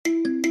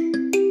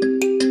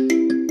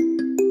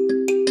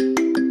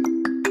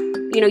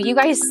you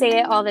guys say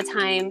it all the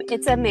time.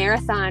 It's a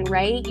marathon,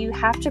 right? You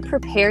have to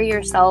prepare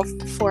yourself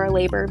for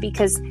labor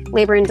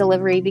and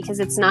delivery, because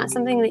it's not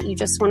something that you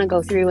just want to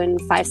go through in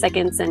 5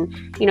 seconds. And,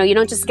 you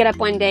don't just get up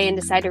one day and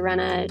decide to run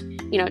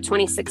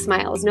 26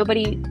 miles.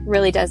 Nobody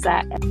really does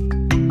that.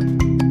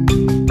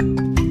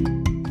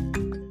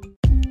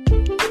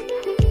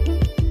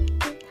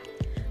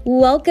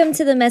 Welcome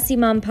to the Messy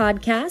Mom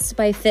Podcast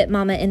by Fit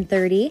Mama in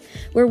 30,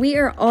 where we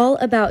are all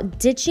about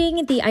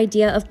ditching the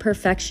idea of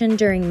perfection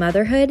during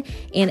motherhood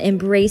and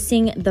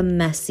embracing the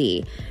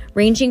messy,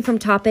 ranging from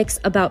topics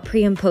about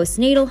pre- and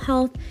postnatal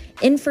health,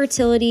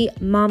 infertility,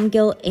 mom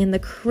guilt, and the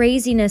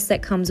craziness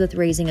that comes with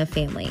raising a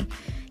family.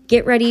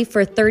 Get ready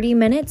for 30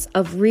 minutes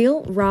of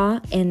real, raw,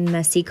 and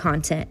messy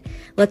content.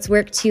 Let's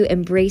work to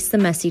embrace the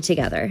messy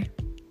together.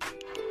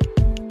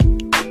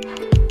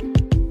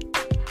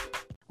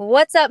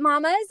 What's up,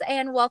 mamas,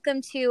 and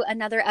welcome to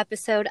another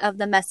episode of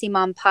the Messy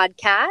Mom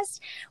Podcast.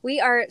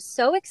 We are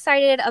so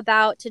excited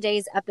about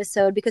today's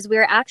episode because we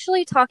are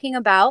actually talking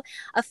about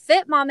a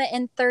Fit Mama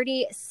in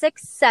 30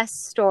 success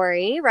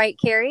story, right,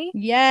 Carrie?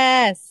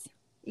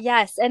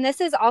 Yes, and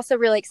this is also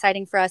really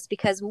exciting for us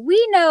because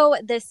we know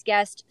this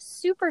guest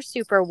super,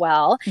 super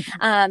well.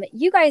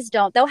 You guys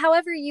don't, though.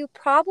 However, you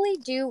probably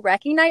do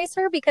recognize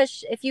her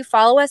because if you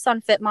follow us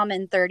on Fit Mama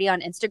in 30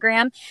 on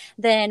Instagram,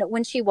 then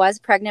when she was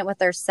pregnant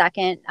with her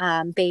second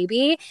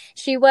baby,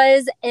 she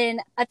was in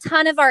a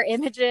ton of our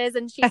images,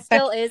 and she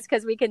still is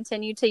because we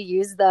continue to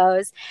use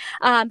those.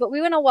 But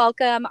we want to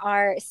welcome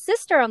our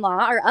sister-in-law,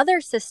 our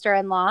other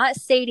sister-in-law,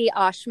 Sadee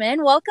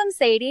Oshman. Welcome,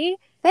 Sadee.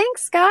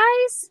 Thanks,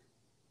 guys.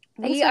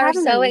 We are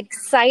so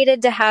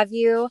excited to have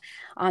you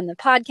on the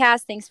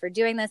podcast. Thanks for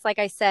doing this. Like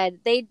I said,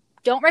 they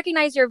don't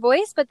recognize your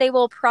voice, but they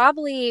will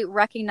probably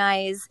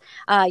recognize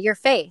your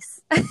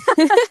face.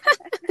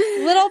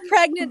 Little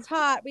pregnant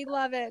tot. We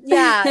love it.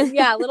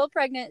 Yeah. Little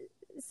pregnant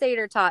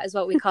satyr tot is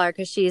what we call her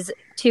because she's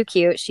too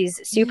cute. She's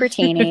super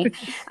teeny.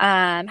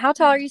 How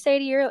tall are you,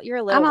 Sadee? You're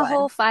a little I'm a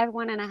whole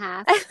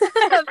 5'1.5".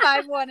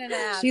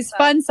 5'1.5". She's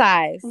fun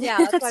size.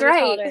 Yeah, that's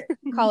right.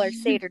 Call her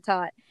satyr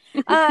tot.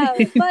 But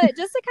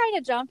just to kind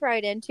of jump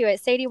right into it,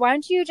 Sadee, why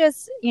don't you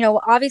just,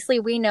 obviously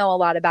we know a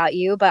lot about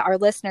you, but our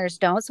listeners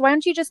don't. So why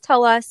don't you just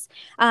tell us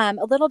a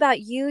little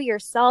about you,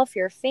 yourself,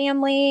 your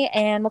family,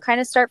 and we'll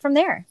kind of start from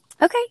there.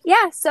 Okay.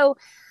 Yeah. So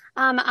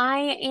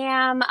I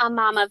am a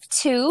mom of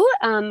two.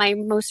 My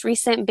most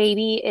recent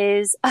baby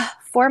is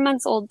 4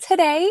 months old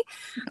today,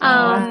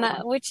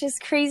 which is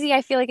crazy.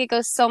 I feel like it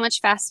goes so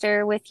much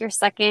faster with your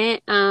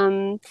second.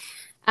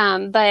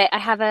 But I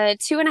have a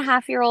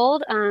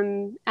 2.5-year-old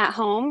at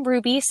home,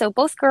 Ruby. So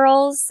both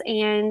girls,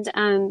 and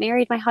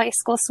married my high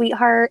school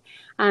sweetheart.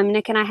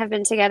 Nick and I have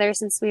been together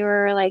since we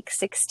were like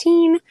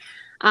 16.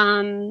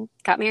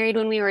 Got married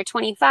when we were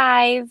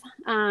 25.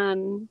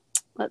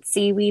 Let's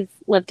see, we've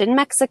lived in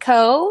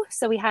Mexico.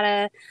 So we had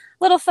a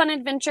little fun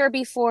adventure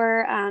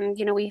before,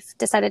 we've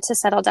decided to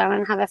settle down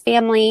and have a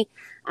family.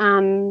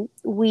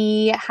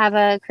 We have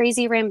a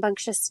crazy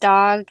rambunctious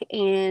dog,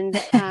 and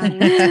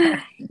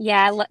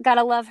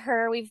gotta love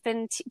her. We've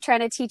been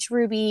trying to teach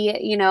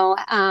Ruby,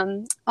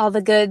 all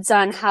the goods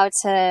on how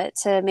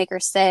to make her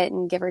sit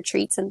and give her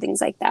treats and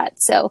things like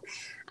that. So,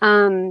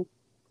 I'm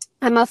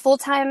a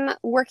full-time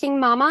working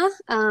mama.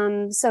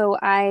 So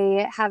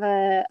I have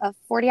a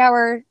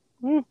 40-hour,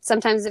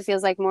 sometimes it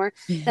feels like more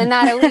than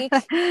that a week,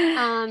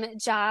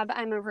 job.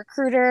 I'm a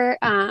recruiter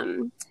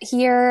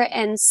here.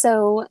 And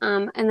so,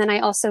 and then I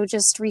also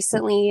just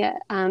recently,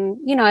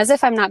 as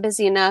if I'm not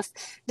busy enough,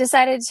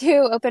 decided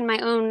to open my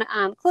own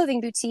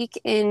clothing boutique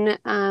in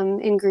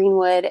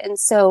Greenwood. And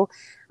so,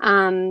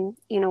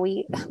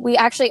 we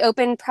actually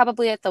opened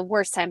probably at the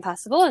worst time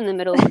possible in the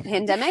middle of the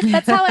pandemic.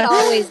 That's how it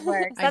always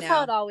works. That's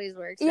how it always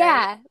works. Right?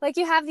 Yeah. Like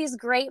you have these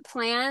great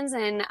plans,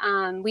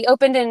 and we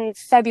opened in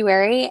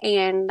February,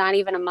 and not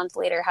even a month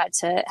later had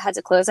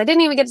to close. I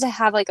didn't even get to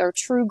have like a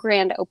true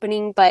grand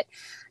opening, but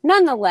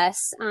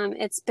nonetheless,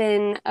 it's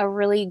been a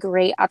really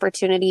great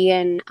opportunity,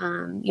 and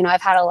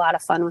I've had a lot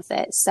of fun with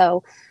it.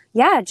 So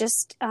yeah,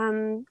 just,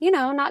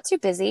 not too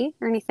busy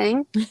or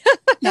anything.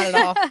 Not at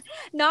all.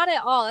 Not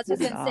at all. That's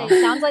what I was going to say.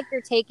 It sounds like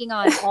you're taking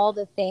on all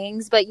the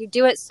things, but you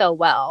do it so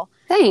well.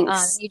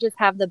 Thanks. You just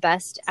have the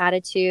best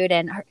attitude,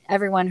 and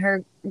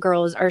her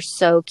girls are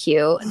so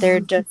cute. They're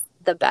just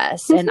the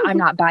best, and I'm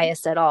not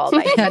biased at all.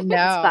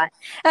 No.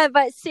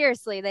 But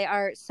seriously, they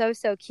are so,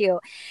 so cute.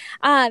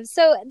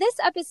 So this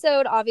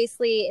episode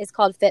obviously is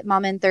called Fit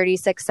Mama in 30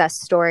 Success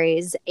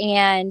Stories.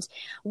 And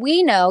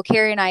we know,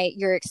 Carrie and I,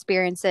 your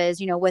experiences,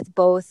 with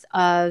both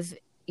of,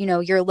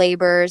 your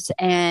labors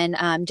and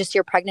just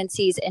your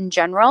pregnancies in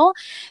general.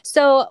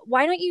 So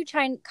why don't you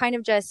kind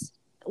of just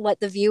let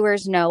the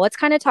viewers know, let's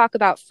kind of talk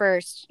about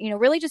first,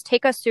 really just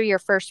take us through your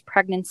first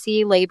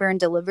pregnancy, labor, and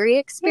delivery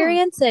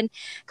experience and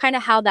kind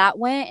of how that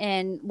went.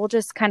 And we'll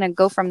just kind of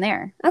go from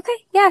there. Okay.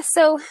 Yeah.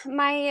 So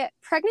my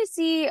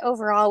pregnancy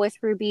overall with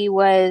Ruby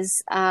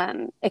was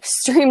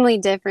extremely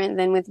different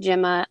than with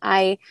Gemma.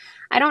 I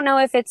don't know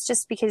if it's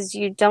just because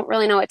you don't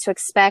really know what to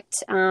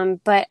expect,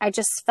 but I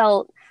just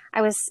felt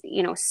I was,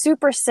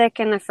 super sick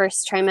in the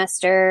first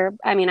trimester.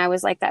 I mean, I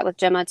was like that with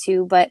Gemma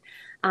too, but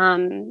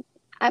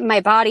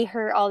my body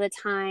hurt all the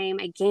time.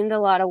 I gained a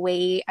lot of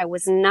weight. I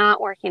was not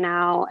working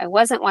out. I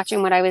wasn't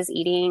watching what I was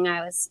eating.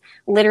 I was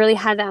literally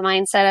had that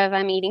mindset of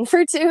I'm eating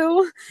for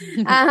two.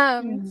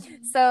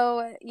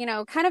 So,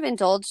 kind of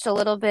indulged a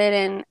little bit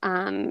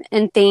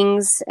in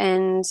things.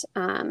 And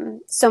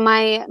so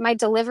my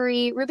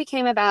delivery, Ruby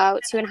came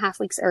about 2.5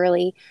 weeks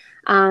early.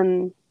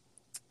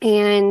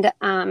 And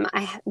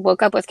I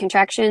woke up with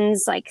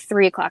contractions like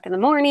 3 o'clock in the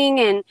morning,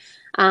 and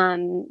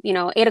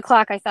 8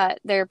 o'clock. I thought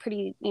they're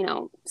pretty,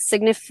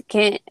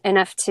 significant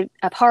enough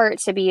apart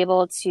to be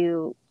able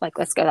to like,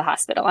 let's go to the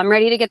hospital. I'm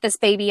ready to get this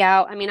baby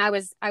out. I mean, I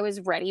was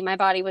ready. My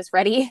body was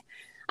ready.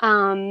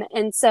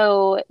 And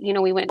so,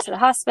 we went to the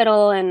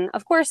hospital, and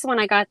of course, when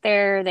I got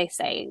there, they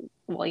say,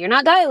 well, you're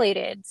not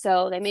dilated.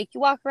 So they make you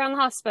walk around the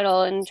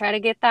hospital and try to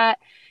get that,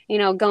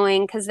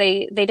 going, because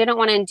they didn't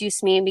want to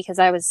induce me because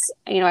I was,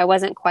 I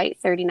wasn't quite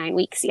 39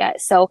 weeks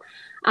yet. So,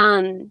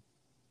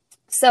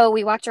 so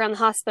we walked around the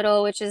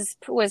hospital, which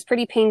was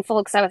pretty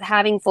painful because I was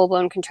having full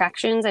blown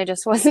contractions. I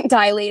just wasn't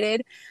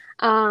dilated.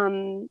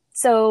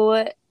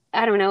 So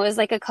I don't know, it was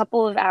like a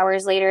couple of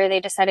hours later, they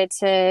decided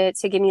to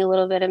give me a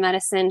little bit of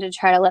medicine to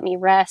try to let me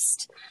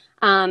rest.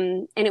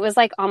 And it was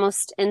like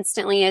almost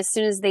instantly, as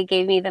soon as they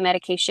gave me the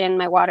medication,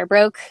 my water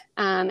broke.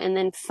 And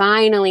then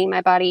finally my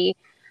body,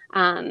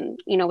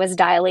 was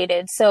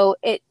dilated. So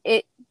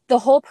the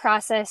whole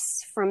process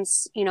from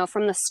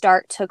the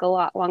start took a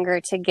lot longer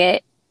to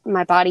get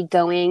my body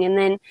going. And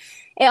then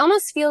it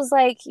almost feels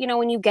like,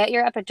 when you get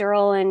your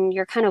epidural and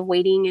you're kind of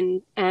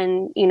waiting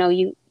and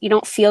you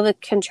don't feel the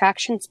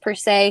contractions per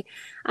se.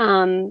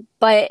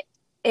 But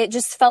it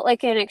just felt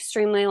like an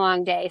extremely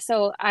long day.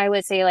 So I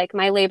would say like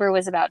my labor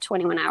was about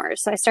 21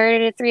 hours. So I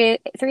started at 3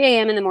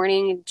 a.m. in the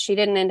morning, and she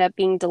didn't end up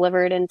being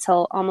delivered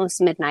until almost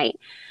midnight.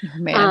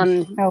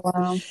 Man. Oh,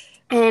 wow.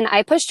 And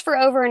I pushed for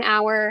over an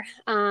hour.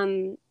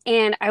 And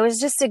I was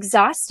just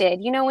exhausted.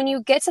 When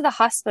you get to the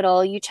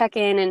hospital, you check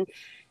in and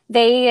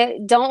they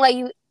don't let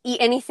you eat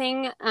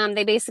anything.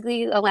 They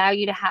basically allow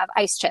you to have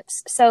ice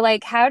chips. So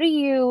like, how do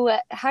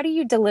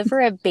you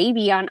deliver a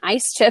baby on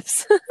ice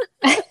chips?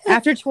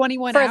 After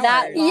 21 for hours.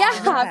 that,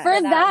 yeah,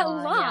 for that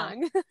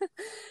long. Yeah.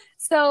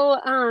 So,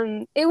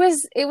 it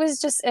was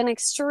just an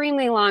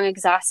extremely long,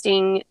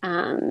 exhausting,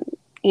 time.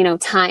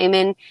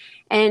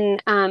 And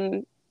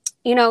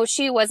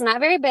she was not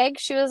very big.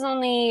 She was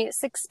only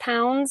 6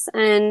 pounds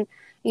and,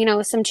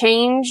 some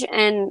change.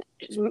 And,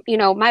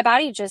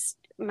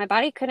 my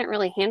body couldn't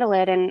really handle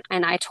it. And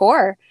I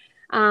tore.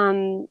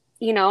 I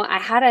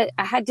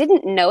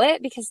didn't know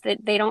it because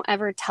they don't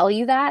ever tell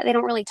you that. They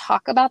don't really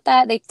talk about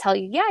that. They tell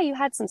you, yeah, you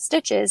had some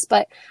stitches,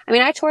 but I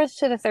mean, I tore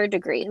to the 3rd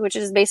degree, which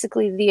is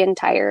basically the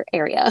entire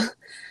area.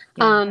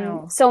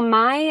 Wow. So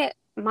my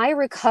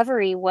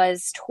recovery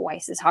was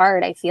twice as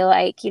hard. I feel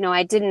like,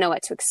 I didn't know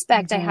what to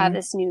expect. Mm-hmm. I have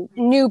this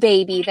new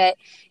baby that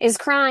is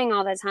crying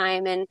all the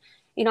time. And,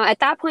 at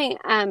that point,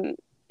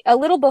 a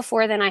little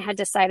before then I had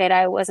decided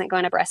I wasn't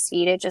going to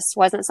breastfeed. It just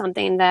wasn't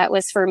something that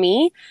was for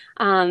me.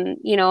 So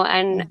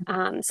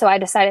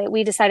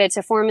we decided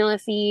to formula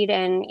feed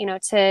and,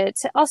 to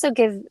also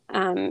give,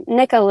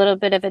 Nick a little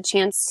bit of a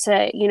chance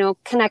to,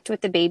 connect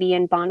with the baby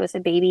and bond with the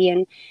baby.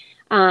 And,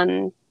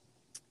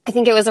 I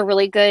think it was a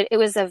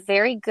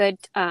very good,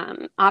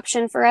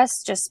 option for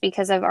us just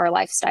because of our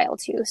lifestyle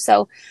too.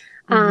 So,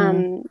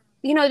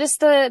 just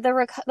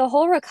the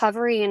whole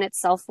recovery in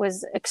itself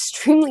was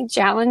extremely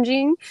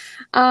challenging.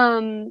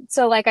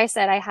 So like I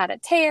said, I had a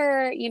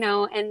tear,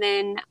 and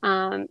then,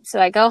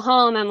 so I go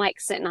home, I'm like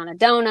sitting on a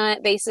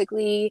donut,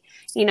 basically,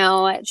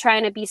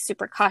 trying to be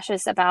super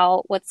cautious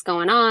about what's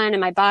going on in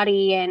my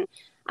body. And,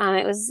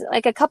 it was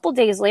like a couple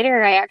days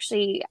later,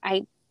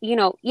 you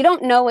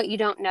don't know what you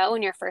don't know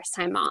when you're first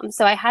time mom.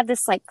 So I had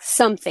this like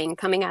something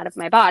coming out of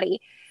my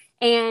body.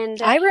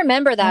 And I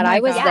remember that.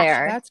 I was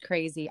there. That's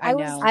crazy. I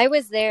know. I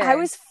was there. I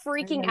was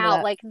freaking out.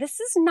 That. Like, this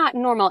is not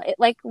normal. It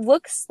like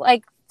looks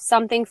like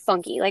something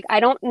funky. Like, I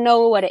don't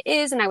know what it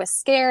is. And I was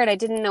scared. I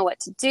didn't know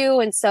what to do.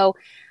 And so,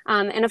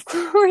 and of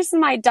course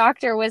my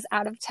doctor was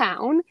out of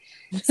town.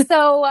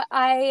 So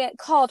I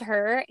called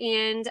her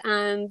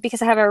and,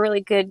 because I have a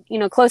really good,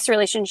 close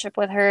relationship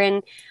with her.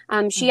 And,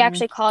 she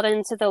actually called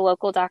into the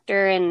local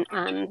doctor and,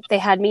 they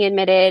had me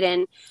admitted,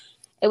 and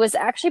it was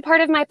actually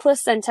part of my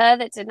placenta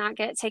that did not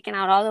get taken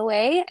out all the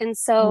way. And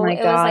so it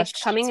was like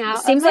coming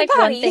out. Seems like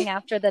body. one thing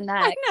after the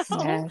next.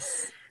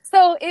 Yes.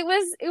 So it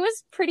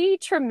was pretty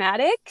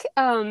traumatic.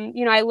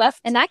 I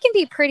left. And that can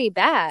be pretty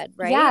bad,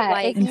 right? Yeah.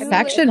 Like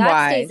infection if that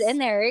wise. stays in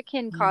there, it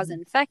can cause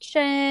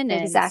infection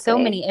and exactly. so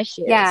many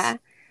issues. Yeah.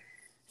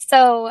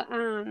 So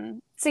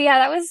yeah,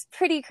 that was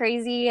pretty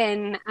crazy.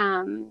 And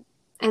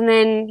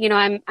then,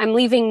 I'm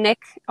leaving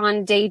Nick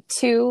on day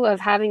 2 of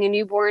having a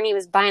newborn. He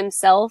was by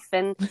himself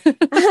and,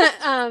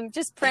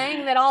 just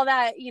praying that all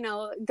that,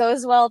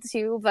 goes well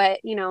too. But,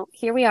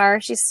 here we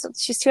are. She's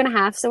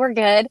 2.5, so we're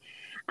good.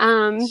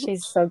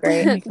 She's so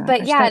great. Oh my But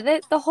gosh, yeah,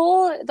 the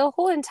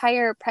whole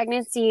entire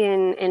pregnancy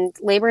and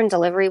labor and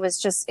delivery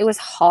was it was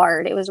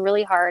hard. It was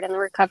really hard. And the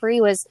recovery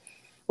was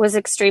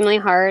extremely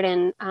hard.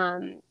 And,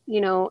 I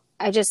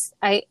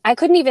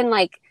couldn't even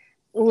like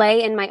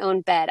lay in my own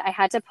bed. I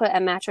had to put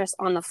a mattress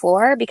on the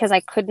floor because I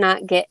could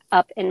not get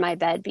up in my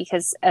bed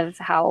because of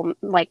how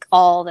like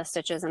all the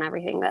stitches and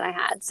everything that I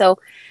had. So,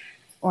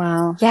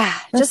 wow. Yeah,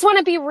 just want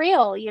to be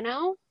real,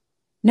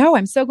 No,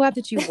 I'm so glad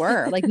that you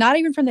were like, not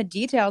even from the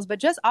details, but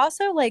just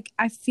also like,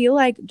 I feel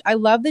like I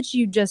love that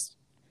you just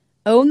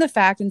own the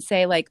fact and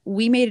say like,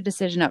 we made a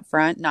decision up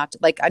front, not to,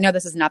 like, I know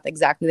this is not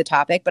exactly the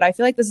topic, but I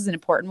feel like this is an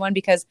important one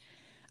because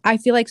I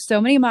feel like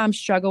so many moms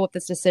struggle with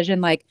this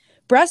decision, like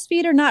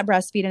breastfeed or not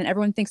breastfeed, and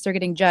everyone thinks they're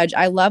getting judged.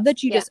 I love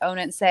that you just own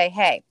it and say,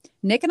 hey,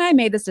 Nick and I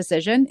made this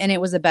decision and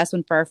it was the best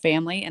one for our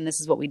family. And this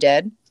is what we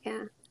did.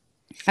 Yeah.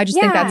 I just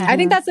think I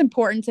think that's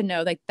important to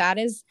know. Like that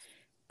is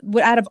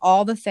what out of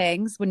all the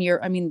things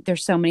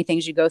there's so many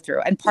things you go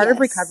through, and part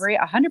of recovery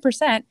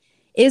 100%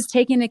 is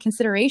taking into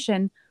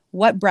consideration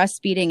what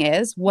breastfeeding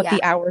is, what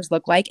the hours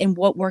look like, and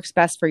what works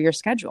best for your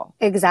schedule.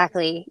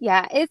 Exactly.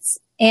 Yeah.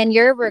 And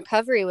your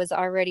recovery was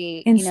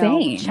already,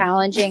 insane,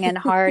 challenging and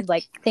hard.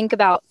 Like think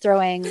about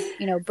throwing,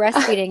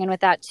 breastfeeding in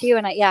with that too.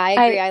 And I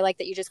agree. I like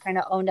that you just kind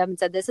of owned up and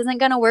said, this isn't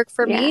going to work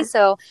for me.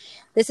 So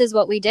this is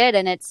what we did.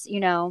 And it's,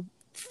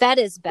 fed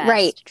is best,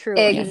 right?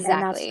 Truly.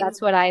 Exactly. And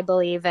that's what I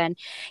believe. And,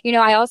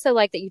 I also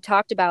like that you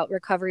talked about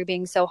recovery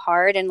being so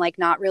hard and like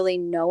not really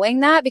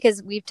knowing that,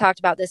 because we've talked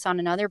about this on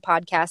another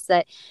podcast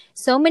that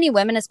so many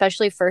women,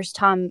 especially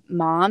first-time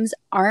moms,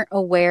 aren't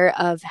aware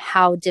of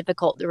how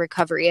difficult the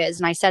recovery is.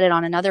 And I said it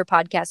on another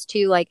podcast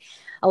too, like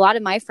a lot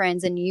of my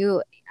friends and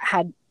you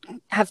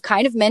have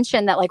kind of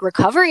mentioned that like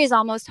recovery is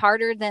almost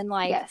harder than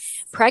like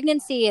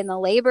pregnancy and the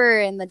labor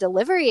and the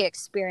delivery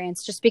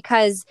experience, just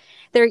because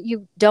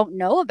you don't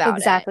know about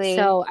it.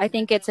 So I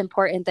think it's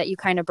important that you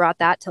kind of brought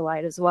that to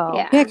light as well.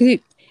 Yeah, because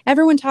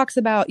everyone talks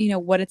about,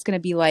 what it's going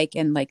to be like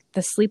and like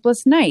the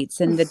sleepless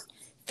nights and the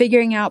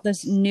figuring out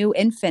this new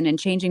infant and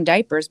changing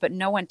diapers, but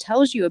no one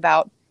tells you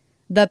about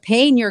the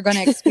pain you're going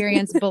to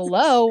experience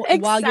below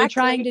while you're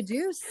trying to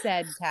do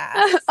said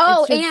tasks.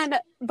 And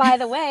by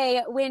the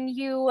way, when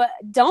you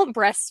don't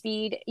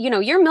breastfeed,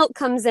 your milk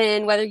comes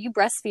in whether you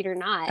breastfeed or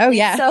not. Oh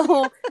yeah.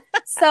 So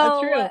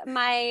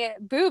my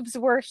boobs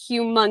were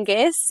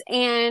humongous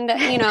and,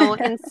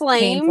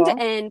 inflamed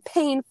and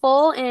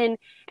painful. And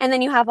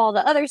then you have all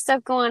the other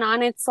stuff going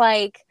on. It's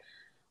like,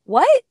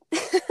 what?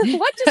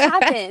 What just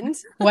happened?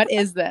 What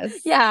is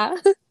this? Yeah.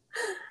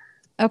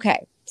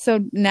 Okay. So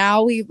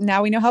now we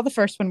know how the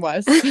first one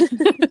was. So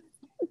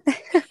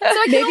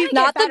maybe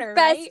not the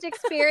best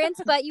experience,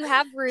 but you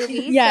have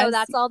Ruby, so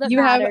that's all that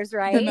matters,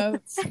 right? The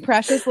most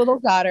precious little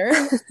daughter.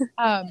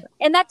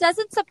 And that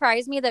doesn't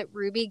surprise me that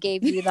Ruby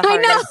gave you the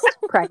hardest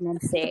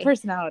pregnancy. The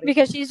personality.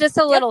 Because she's just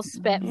a little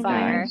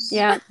spitfire.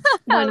 Yeah,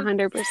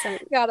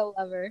 100%. Gotta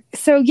love her.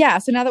 So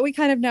so now that we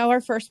kind of know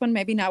our first one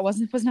maybe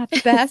was not the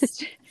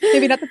best,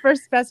 maybe not the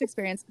first best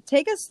experience,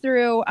 take us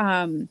through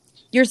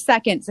your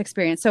second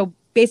experience. So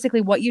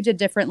basically what you did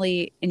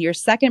differently in your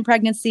second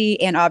pregnancy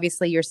and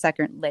obviously your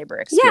second labor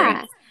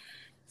experience. Yeah.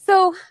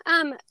 So,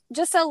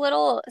 just a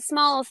little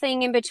small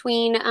thing in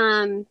between,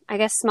 I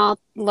guess small,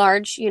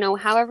 large,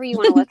 however you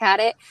want to look at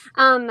it.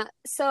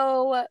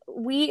 So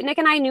Nick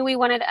and I knew we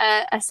wanted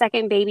a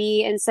second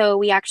baby. And so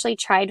we actually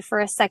tried for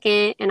a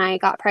second and I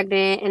got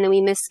pregnant and then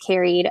we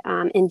miscarried,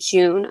 in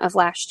June of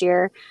last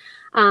year.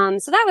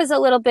 So that was a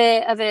little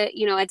bit of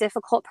a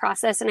difficult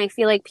process. And I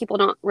feel like people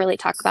don't really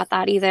talk about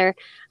that either.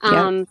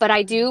 But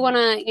I do want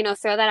to,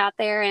 throw that out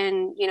there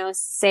and,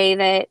 say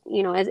that,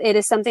 it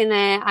is something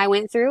that I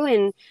went through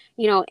and,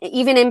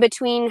 even in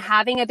between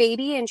having a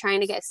baby and trying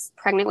to get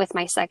pregnant with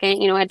my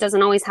second, it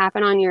doesn't always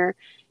happen on your,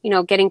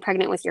 getting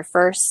pregnant with your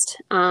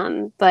first,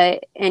 and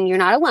you're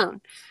not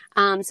alone.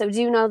 So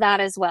do know that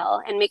as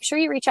well. And make sure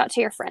you reach out to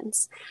your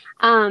friends.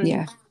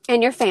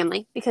 And your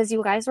family, because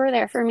you guys were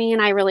there for me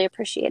and I really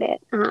appreciate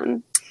it.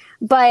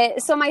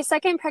 But so my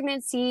second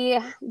pregnancy,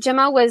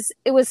 Gemma,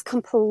 it was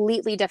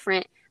completely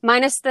different,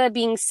 minus the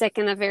being sick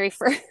in the very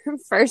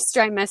first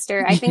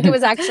trimester. I think it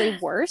was actually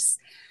worse.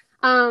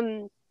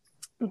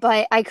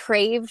 But I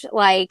craved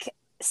like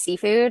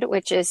seafood,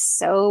 which is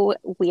so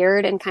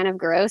weird and kind of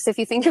gross if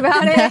you think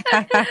about it.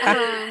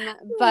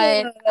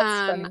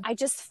 I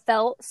just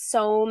felt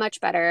so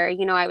much better.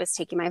 I was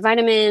taking my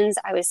vitamins,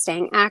 I was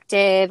staying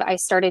active. I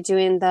started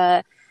doing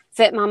the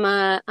Fit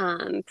Mama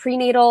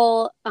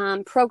prenatal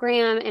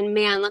program. And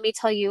man, let me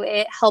tell you,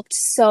 it helped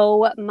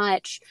so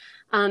much.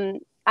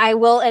 I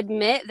will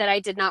admit that I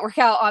did not work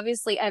out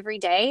obviously every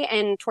day.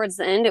 And towards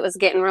the end, it was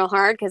getting real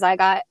hard because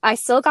I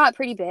still got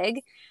pretty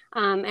big.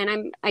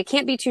 And I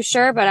can't be too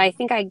sure, but I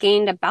think I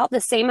gained about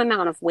the same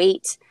amount of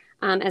weight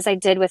as I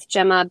did with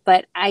Gemma,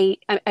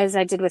 as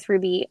I did with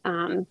Ruby.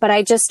 But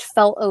I just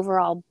felt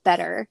overall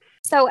better.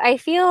 So I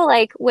feel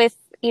like with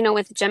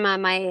Gemma,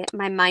 my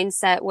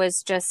mindset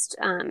was just,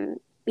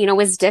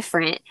 was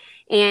different.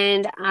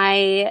 And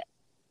I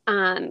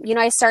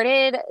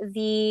started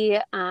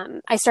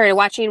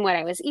watching what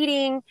I was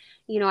eating.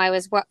 I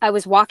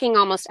was walking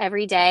almost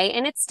every day,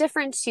 and it's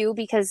different too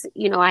because,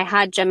 I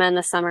had Gemma in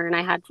the summer and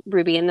I had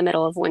Ruby in the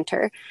middle of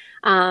winter.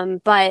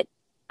 But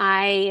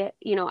I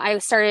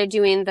started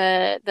doing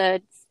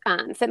the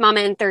Fit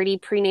Mama in 30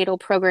 prenatal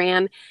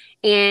program.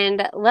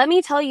 And let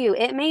me tell you,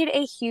 it made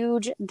a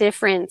huge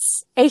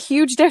difference,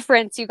 you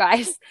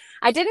guys.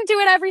 I didn't do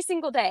it every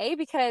single day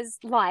because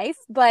life,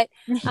 but,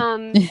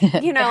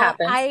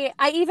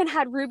 I even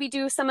had Ruby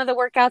do some of the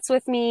workouts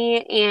with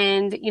me,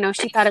 and,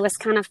 she thought it was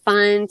kind of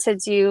fun to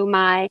do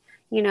my,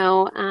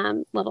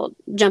 little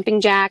jumping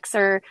jacks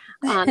or,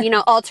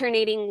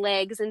 alternating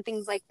legs and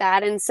things like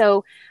that. And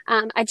so,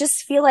 I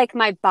just feel like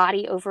my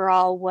body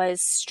overall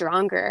was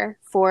stronger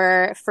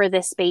for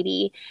this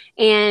baby.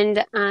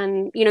 And,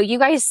 you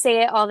guys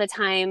say it all the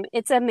time.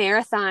 It's a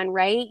marathon,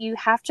 right? You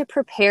have to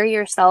prepare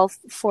yourself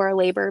for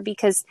labor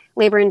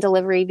and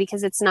delivery,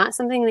 because it's not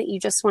something that you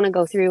just want to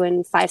go through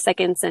in 5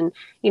 seconds. And,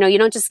 you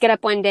don't just get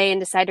up one day and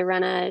decide to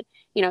run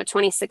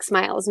 26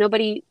 miles.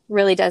 Nobody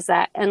really does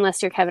that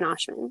unless you're Kevin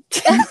Oshman.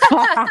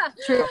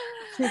 True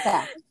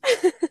fact.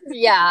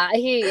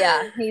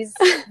 He's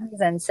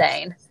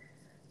insane.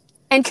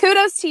 And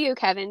kudos to you,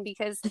 Kevin,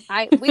 because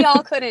we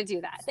all couldn't do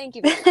that. Thank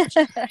you very much.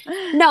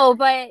 No,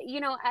 but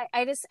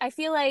I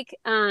feel like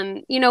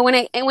when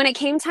it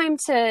came time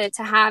to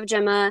have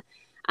Gemma,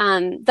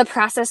 the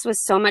process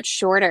was so much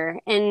shorter.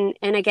 And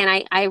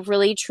again, I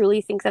really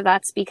truly think that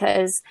that's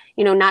because,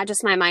 not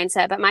just my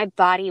mindset, but my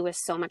body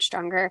was so much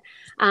stronger.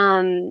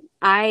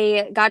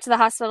 I got to the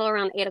hospital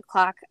around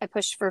 8:00. I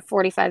pushed for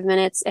 45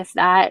 minutes, if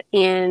that.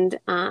 And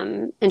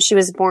she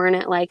was born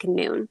at like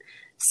noon.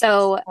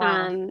 So,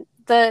 wow.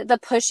 The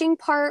pushing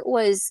part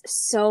was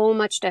so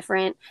much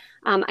different.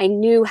 I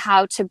knew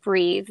how to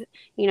breathe.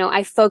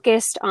 I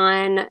focused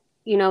on,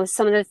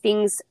 some of the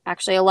things,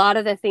 actually a lot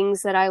of the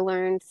things that I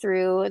learned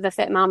through the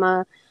Fit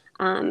Mama,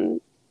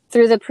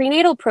 through the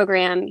prenatal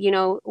program,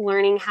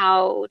 learning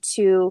how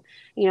to,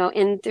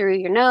 in through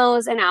your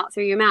nose and out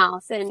through your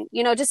mouth. And,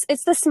 just,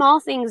 it's the small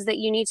things that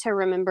you need to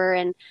remember.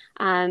 And,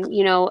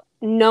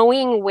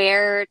 knowing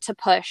where to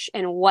push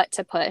and what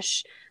to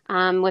push,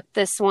 with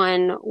this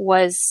one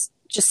was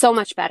just so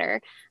much better.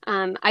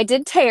 I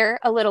did tear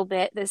a little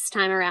bit this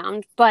time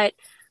around, but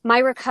my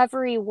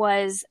recovery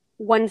was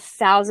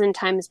 1,000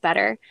 times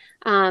better.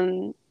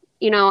 I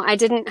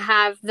didn't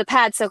have the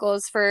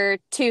padsicles for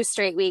 2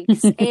 straight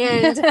weeks.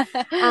 And,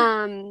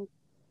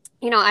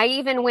 I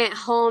even went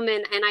home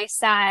and I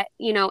sat,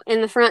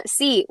 in the front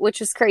seat, which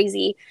was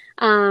crazy.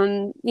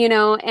 And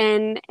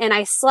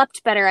I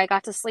slept better. I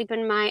got to sleep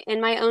in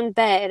my own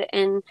bed,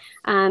 and,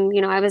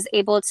 I was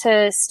able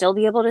to still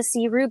be able to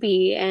see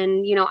Ruby,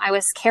 and, I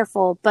was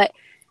careful, but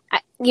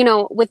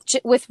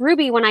with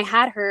Ruby, when I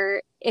had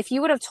her, if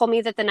you would have told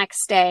me that the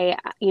next day,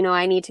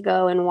 I need to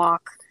go and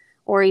walk,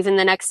 or even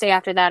the next day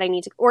after that,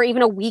 or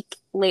even a week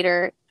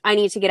later, I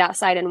need to get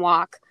outside and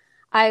walk,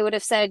 I would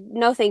have said,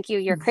 no, thank you.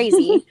 You're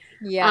crazy.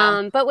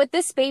 Yeah. But with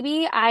this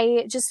baby,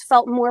 I just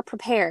felt more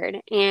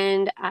prepared.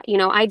 And,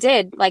 I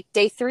did, like,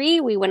 day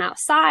 3, we went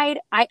outside.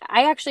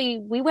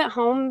 We went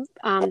home,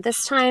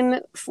 this time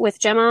with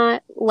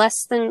Gemma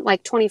less than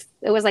like 20,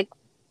 it was like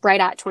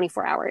right at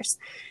 24 hours,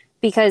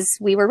 because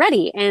we were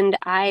ready, and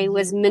I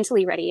was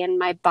mentally ready, and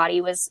my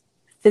body was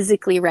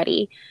physically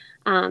ready.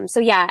 So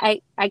yeah,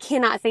 I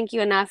cannot thank you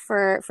enough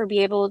for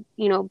being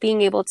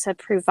able to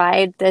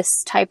provide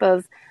this type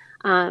of,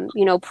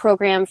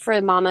 program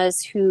for mamas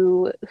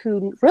who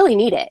really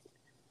need it.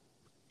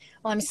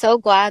 Well, I'm so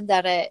glad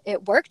that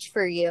it worked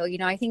for you.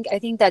 I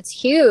think that's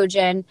huge.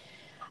 And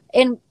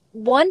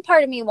one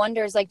part of me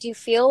wonders, like, do you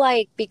feel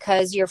like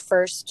because your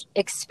first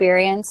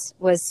experience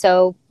was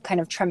so kind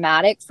of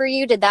traumatic for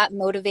you, did that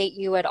motivate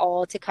you at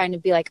all to kind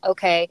of be like,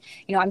 okay,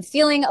 I'm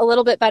feeling a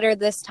little bit better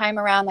this time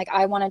around. Like,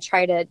 I want to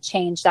try to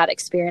change that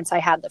experience I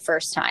had the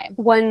first time?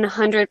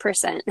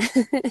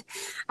 100%.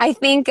 I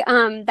think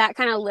that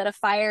kind of lit a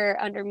fire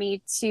under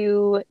me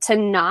to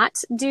not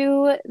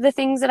do the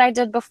things that I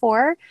did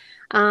before.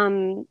 We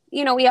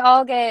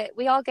all get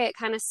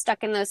kind of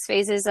stuck in those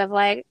phases of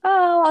like,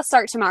 oh, I'll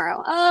start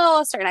tomorrow. Oh,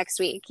 I'll start next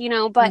week,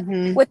 but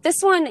with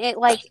this one, it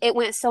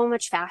went so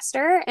much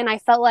faster. And I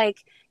felt like,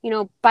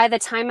 by the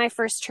time my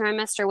first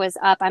trimester was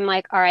up, I'm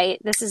like, all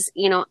right, this is,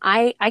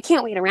 I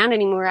can't wait around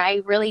anymore. I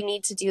really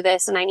need to do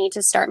this, and I need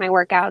to start my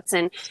workouts.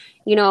 And,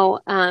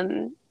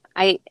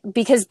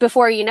 because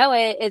before you know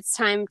it, it's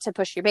time to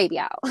push your baby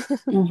out.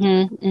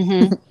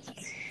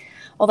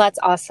 Well, that's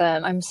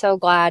awesome. I'm so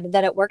glad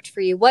that it worked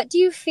for you. What do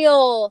you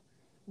feel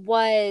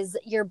was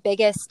your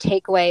biggest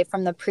takeaway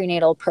from the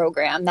prenatal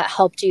program that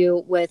helped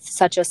you with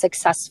such a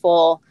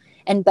successful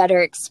and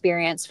better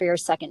experience for your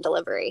second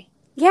delivery?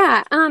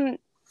 Yeah.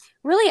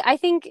 really, I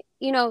think,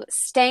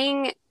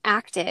 staying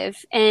active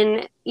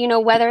and,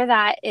 whether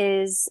that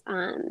is,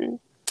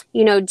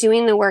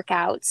 doing the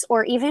workouts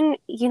or even,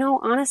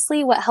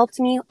 honestly, what helped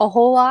me a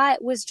whole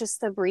lot was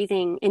just the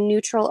breathing in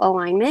neutral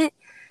alignment.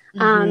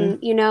 And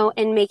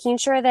making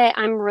sure that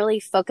I'm really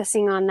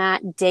focusing on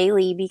that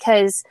daily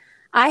because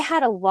I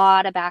had a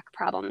lot of back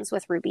problems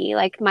with Ruby.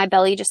 Like my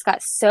belly just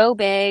got so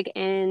big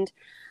and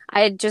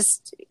I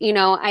just,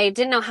 I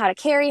didn't know how to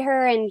carry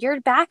her and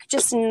your back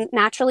just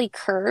naturally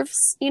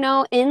curves,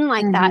 in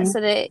like that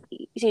so that,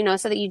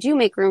 so that you do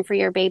make room for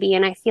your baby.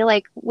 And I feel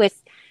like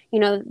with,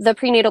 the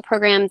prenatal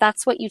program,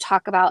 that's what you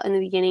talk about in the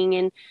beginning.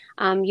 And,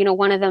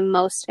 one of the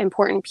most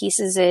important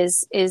pieces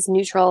is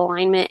neutral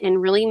alignment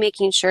and really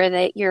making sure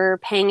that you're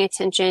paying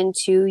attention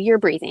to your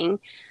breathing.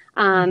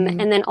 And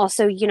then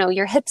also,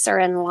 your hips are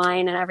in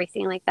line and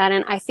everything like that.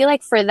 And I feel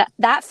like for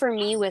that for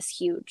me was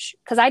huge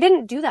because I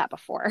didn't do that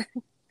before.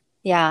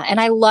 Yeah. And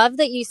I love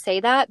that you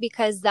say that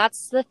because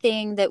that's the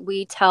thing that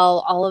we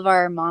tell all of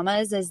our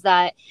mamas is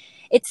that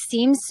it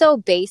seems so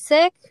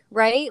basic,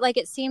 right? Like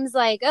it seems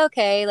like,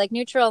 okay, like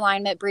neutral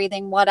alignment,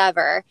 breathing,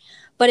 whatever.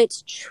 But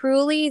it's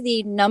truly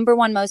the number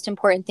one most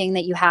important thing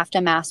that you have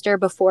to master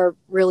before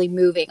really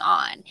moving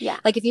on. Yeah.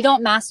 Like if you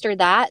don't master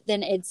that,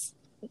 then it's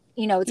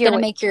going to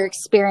make your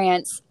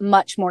experience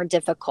much more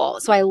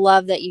difficult. So I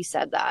love that you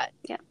said that.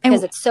 Yeah.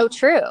 Because it's so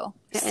true.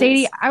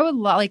 Sadee, I would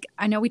like,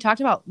 I know we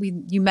talked about,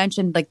 you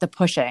mentioned like the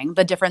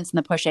difference in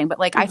the pushing, but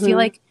like, I feel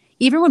like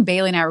even when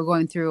Bailey and I were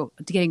going through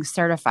getting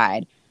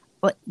certified,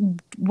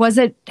 was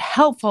it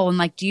helpful? And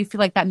like, do you feel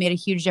like that made a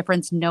huge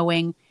difference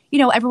knowing,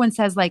 everyone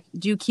says like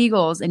do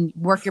Kegels and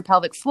work your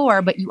pelvic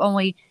floor, but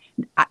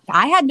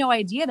I had no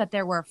idea that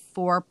there were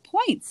 4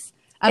 points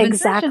of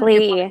insertion in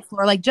your pelvic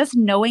floor. Like just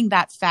knowing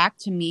that fact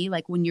to me,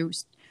 like when you're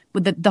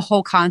with the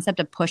whole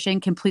concept of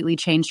pushing completely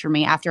changed for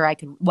me after I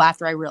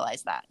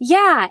realized that.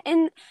 Yeah.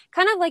 And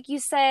kind of like you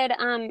said,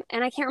 and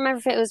I can't remember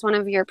if it was one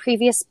of your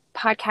previous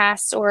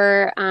podcasts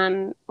or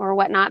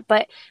whatnot,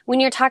 but when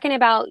you're talking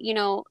about,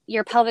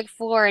 your pelvic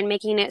floor and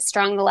making it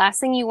strong, the last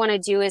thing you want to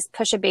do is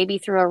push a baby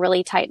through a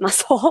really tight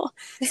muscle.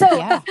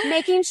 So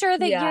making sure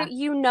that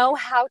you know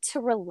how to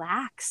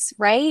relax,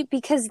 right?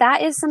 Because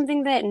that is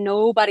something that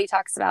nobody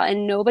talks about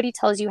and nobody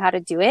tells you how to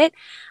do it.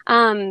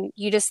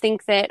 You just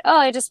think that,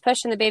 I just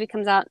push and the baby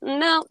comes out.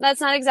 No,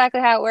 that's not exactly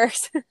how it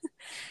works.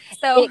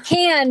 So it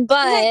can,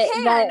 but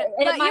it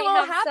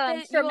might have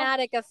some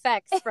traumatic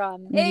effects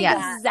from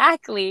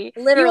exactly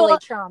literally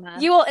trauma.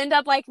 You will end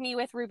up like me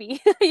with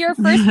Ruby. Your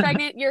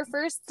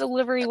first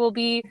delivery will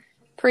be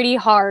pretty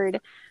hard.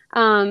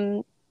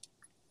 So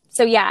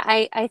yeah,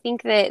 I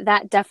think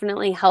that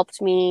definitely helped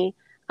me.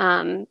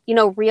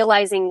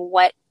 Realizing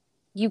what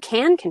you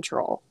can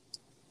control.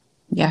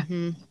 Yeah,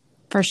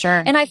 for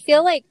sure. And I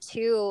feel like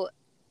too,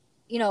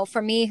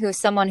 for me, who's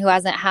someone who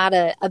hasn't had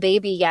a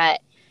baby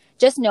yet,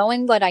 just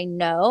knowing what I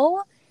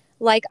know,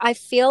 like I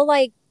feel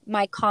like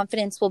my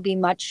confidence will be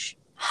much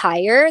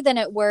higher than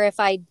it were if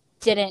I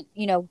didn't,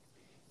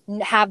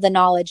 have the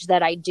knowledge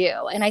that I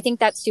do. And I think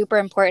that's super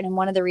important. And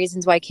one of the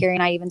reasons why Carrie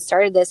and I even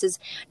started this is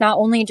not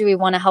only do we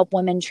want to help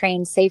women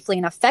train safely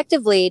and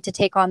effectively to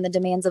take on the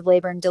demands of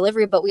labor and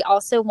delivery, but we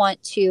also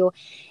want to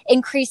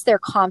increase their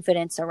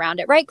confidence around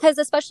it, right? Because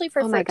especially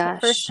for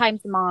first time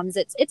moms,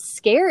 it's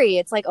scary.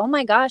 It's like, oh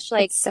my gosh,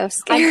 like it's so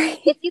scary.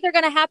 It's either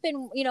going to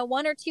happen,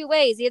 one or two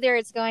ways. Either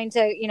it's going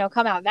to,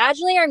 come out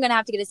vaginally or I'm going to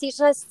have to get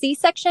a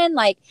C-section.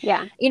 Like,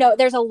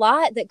 there's a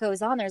lot that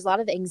goes on. There's a lot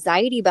of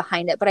anxiety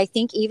behind it. But I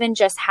think even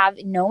just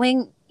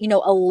knowing,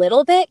 a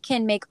little bit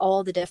can make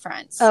all the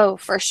difference. Oh,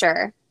 for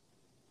sure.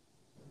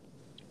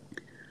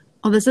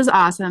 Well, this is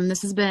awesome.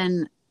 This has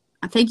been,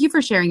 thank you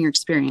for sharing your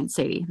experience,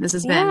 Sadee. This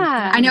has been,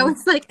 I know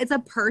it's a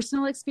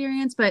personal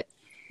experience, but,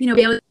 be able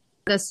to do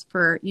this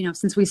for,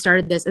 since we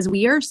started this, is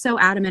we are so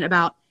adamant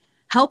about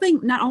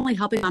not only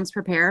helping moms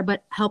prepare,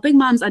 but helping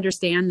moms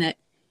understand that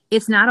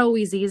it's not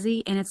always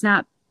easy and it's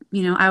not,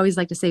 I always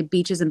like to say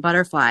beaches and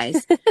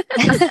butterflies,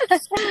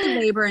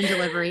 labor and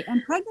delivery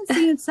and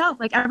pregnancy itself.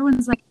 Like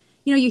everyone's like,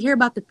 you hear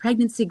about the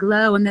pregnancy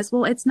glow and this,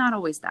 well, it's not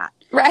always that.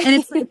 Right. And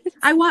it's like,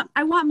 I want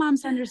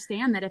moms to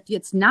understand that if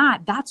it's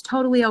not, that's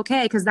totally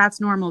okay. Cause that's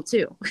normal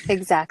too.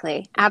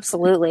 Exactly.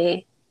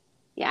 Absolutely.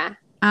 Yeah.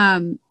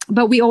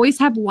 But we always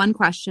have one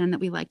question that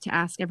we like to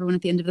ask everyone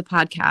at the end of the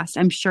podcast.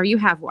 I'm sure you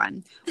have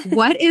one.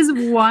 What is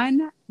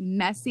one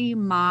messy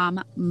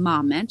mom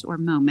moment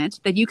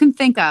that you can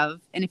think of?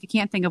 And if you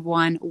can't think of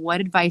one,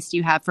 what advice do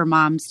you have for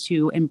moms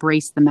to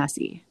embrace the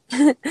messy?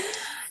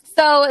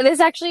 So this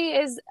actually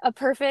is a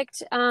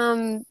perfect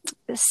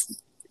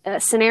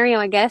scenario,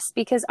 I guess,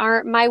 because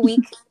my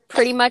week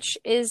pretty much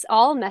is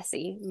all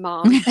messy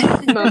mom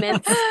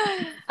moments.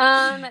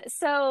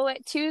 So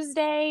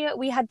Tuesday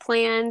we had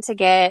planned to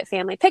get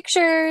family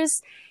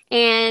pictures,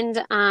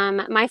 and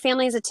my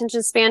family's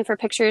attention span for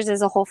pictures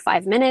is a whole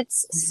 5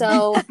 minutes.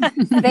 So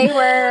they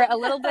were a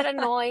little bit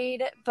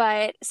annoyed,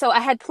 but so I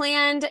had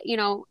planned,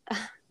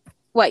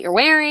 what you're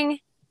wearing.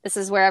 This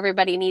is where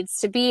everybody needs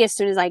to be. As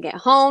soon as I get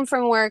home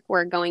from work,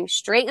 we're going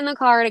straight in the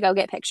car to go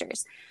get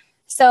pictures.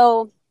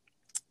 So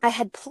I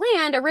had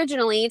planned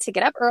originally to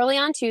get up early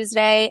on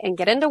Tuesday and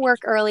get into work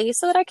early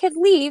so that I could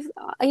leave,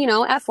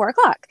 at 4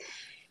 o'clock.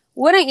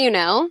 Wouldn't you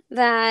know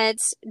that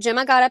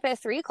Gemma got up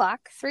at 3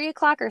 o'clock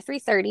or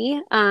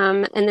 3:30.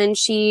 And then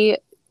she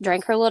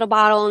drank her little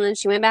bottle and then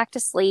she went back to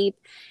sleep.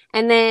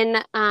 And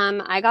then,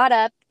 I got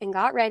up and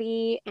got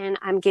ready and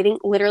I'm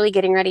literally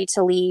getting ready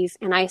to leave.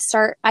 And I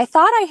thought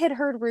I had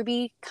heard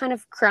Ruby kind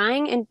of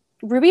crying, and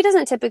Ruby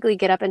doesn't typically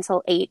get up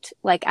until 8,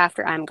 like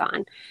after I'm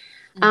gone.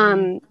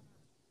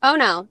 Oh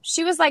no,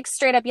 she was like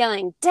straight up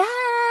yelling,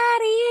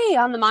 "Daddy,"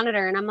 on the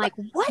monitor. And I'm like,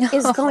 what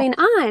is going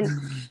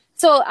on?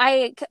 So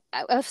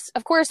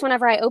of course,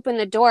 whenever I open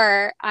the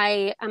door,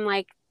 I'm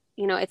like,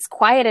 it's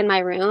quiet in my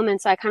room. And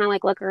so I kind of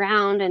like look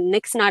around and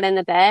Nick's not in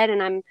the bed,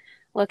 and I'm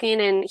looking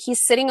and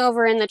he's sitting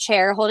over in the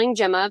chair holding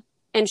Gemma,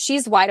 and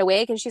she's wide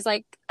awake and she's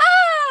like,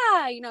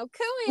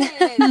 cooing.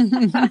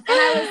 And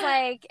I was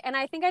like, and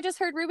I think I just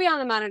heard Ruby on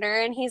the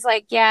monitor, and he's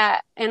like,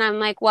 yeah. And I'm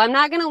like, well, I'm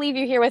not going to leave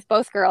you here with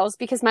both girls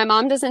because my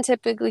mom doesn't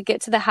typically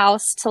get to the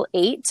house till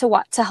 8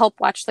 to help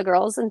watch the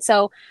girls. And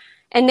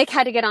Nick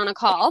had to get on a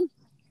call.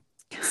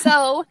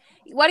 So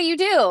what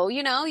do?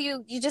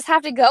 You just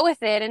have to go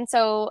with it. And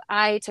so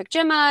I took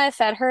Gemma,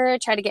 fed her,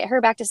 tried to get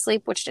her back to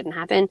sleep, which didn't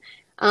happen.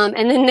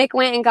 And then Nick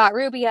went and got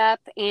Ruby up,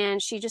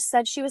 and she just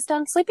said she was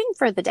done sleeping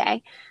for the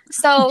day.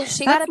 So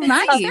she got up.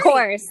 Nice. Of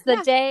course, the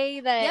day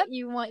that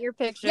you want your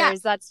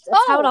pictures. That's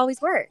how it always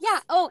works. Yeah.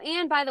 Oh,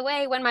 and by the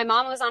way, when my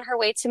mom was on her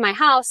way to my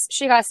house,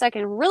 she got stuck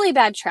in really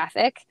bad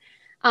traffic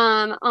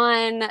on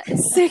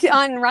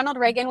Ronald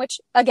Reagan,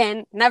 which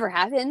again never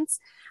happens.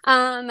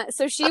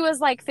 So she was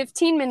like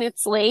 15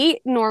 minutes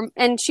late,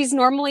 and she's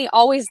normally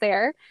always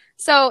there.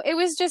 So it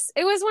was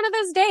one of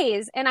those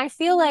days, and I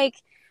feel like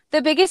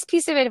the biggest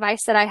piece of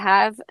advice that I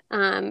have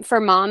for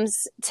moms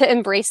to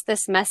embrace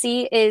this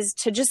messy is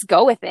to just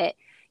go with it.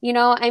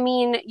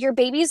 Your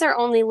babies are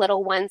only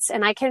little once.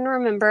 And I can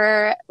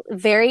remember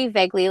very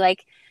vaguely,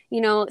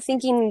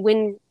 thinking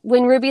when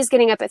Ruby's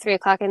getting up at 3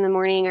 o'clock in the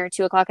morning or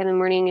 2 o'clock in the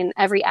morning, and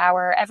every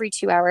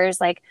 2 hours,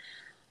 I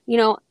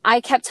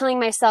kept telling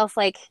myself,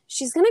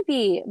 she's going to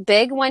be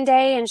big one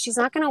day and she's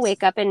not going to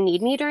wake up and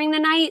need me during the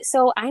night.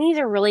 So I need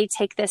to really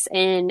take this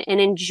in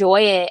and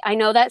enjoy it. I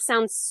know that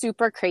sounds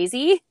super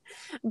crazy,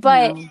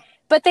 but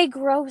they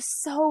grow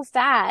so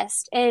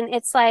fast. And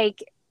it's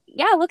like,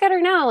 yeah, look at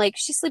her now.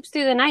 She sleeps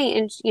through the night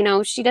and,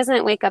 she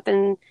doesn't wake up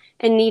and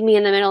need me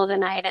in the middle of the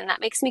night. And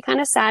that makes me kind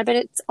of sad, but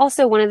it's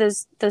also one of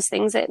those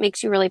things that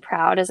makes you really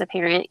proud as a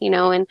parent,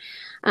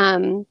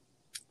 and,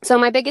 so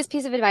my biggest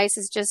piece of advice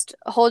is just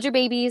hold your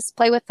babies,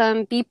 play with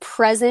them, be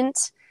present.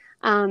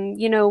 When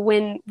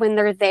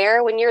they're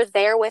there, when you're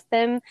there with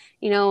them,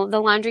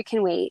 the laundry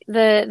can wait,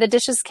 the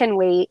dishes can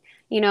wait,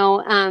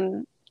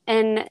 and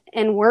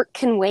work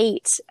can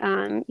wait.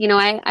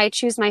 I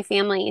choose my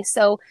family.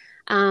 So,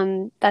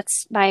 I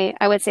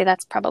would say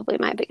that's probably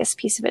my biggest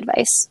piece of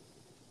advice.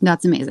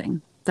 That's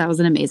amazing. That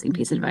was an amazing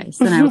piece of advice.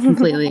 And I would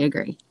completely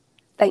agree.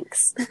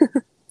 Thanks.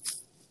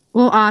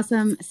 Well,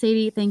 awesome.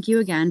 Sadee, thank you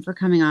again for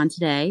coming on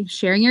today,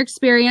 sharing your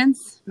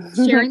experience,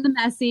 sharing the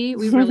messy.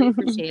 We really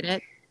appreciate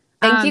it.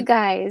 Thank you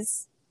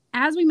guys.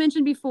 As we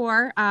mentioned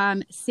before,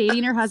 Sadee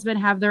and her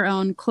husband have their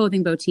own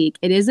clothing boutique.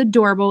 It is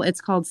adorable.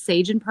 It's called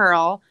Sage and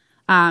Pearl.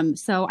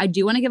 So I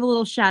do want to give a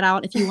little shout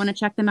out if you want to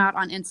check them out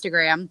on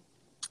Instagram.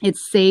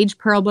 It's Sage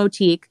Pearl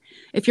Boutique.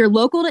 If you're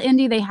local to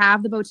Indy, they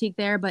have the boutique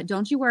there, but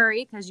don't you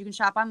worry because you can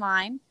shop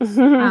online.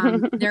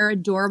 They're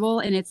adorable,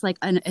 and it's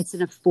it's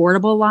an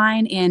affordable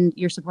line, and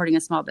you're supporting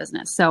a small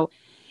business. So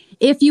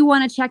if you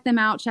want to check them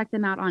out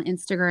on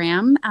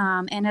Instagram.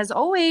 And as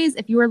always,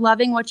 if you are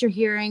loving what you're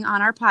hearing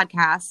on our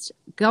podcast,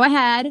 go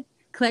ahead,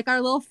 click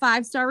our little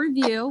 5-star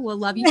review. We'll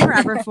love you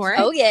forever for it.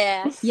 Oh,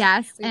 yeah.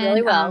 Yes. We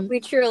really will. We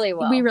truly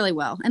will. We really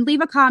will. And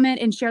leave a comment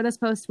and share this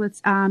post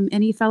with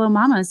any fellow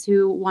mamas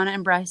who want to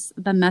embrace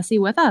the messy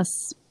with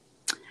us.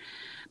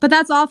 But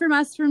that's all from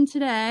us from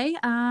today.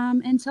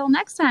 Until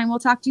next time, we'll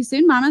talk to you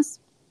soon, mamas.